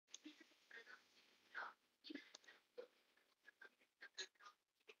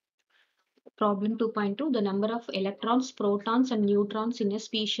Problem 2.2. The number of electrons, protons and neutrons in a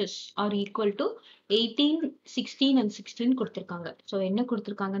species are equal to 18, 16 and 16 கொடுத்திருக்காங்க. So என்ன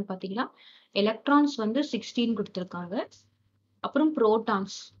கொடுத்திருக்காங்கன்னு பாத்தீங்கன்னா electrons வந்து 16 கொடுத்திருக்காங்க. அப்புறம்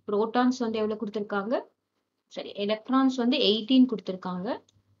protons வந்து எவ்வளவு கொடுத்திருக்காங்க? சரி, electrons வந்து 18 கொடுத்திருக்காங்க.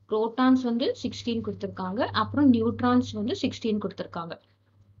 protons வந்து 16 கொடுத்திருக்காங்க. அப்புறம் neutrons வந்து 16 கொடுத்திருக்காங்க.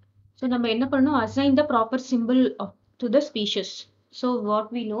 So நம்ம என்ன பண்ணணும்? Assign the proper symbol to the species. So what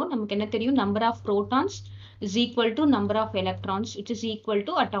we know, நமக்கு என்ன தெரியும்? Number of protons is equal to number of electrons, which is equal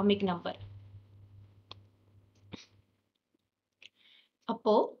to atomic number.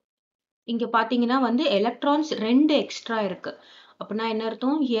 அப்போ இங்க பாத்தீங்கன்னா வந்து electrons 2 எக்ஸ்ட்ரா இருக்கு. அப்படின்னா என்ன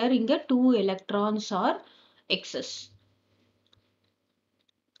அர்த்தம்? Here இங்க 2 electrons are excess.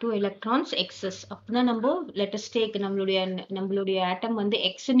 2 electrons excess. அப்படின்னா நம்ம let us take நம்மளுடைய atom வந்து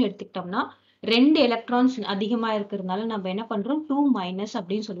X ன்னு எடுத்துக்கிட்டோம்னா 2 electrons அதிகமா இருக்கிறதுனால நம்ம என்ன பண்றோம்? 2 minus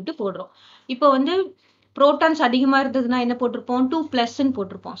அப்படின்னு சொல்லிட்டு போடுறோம். இப்போ வந்து protons அதிகமா இருந்ததுன்னா என்ன போட்டிருப்போம்? 2 plus ன்னு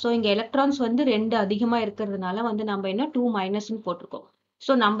போட்டிருப்போம். ஸோ இங்க electrons வந்து 2 அதிகமா இருக்கிறதுனால வந்து நம்ம என்ன 2 minus ன்னு போட்டிருக்கோம்.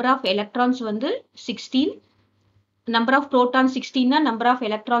 ஸோ number of electrons வந்து 16. number of protons 16 number of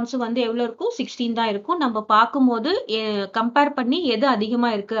electrons வந்து எவ்வளவு இருக்கும்? 16 தான் இருக்கும். நம்ம பார்க்கும்போது கம்பேர் பண்ணி எது அதிகமா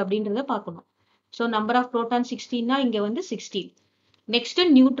இருக்கு அப்படின்றத பார்க்கணும். ஸோ number of protons 16 இங்க வந்து 16. Next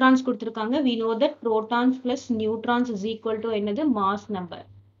neutrons கொடுத்திருக்காங்க. We know that protons plus neutrons is equal to என்னது? Mass number.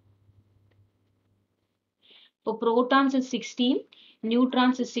 இப்போ protons is 16,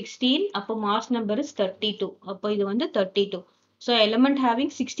 neutrons is 16, அப்போ mass number is 32. அப்போ இது வந்து 32. So element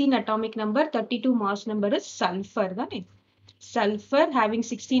having 16 atomic number, 32 mass number is sulfur தானே? Sulfur having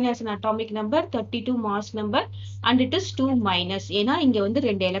 16 as an atomic number, 32 mass number and it is 2 minus. ஏன்னா இங்க வந்து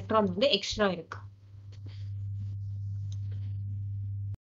 2 electron வந்து extra இருக்கு.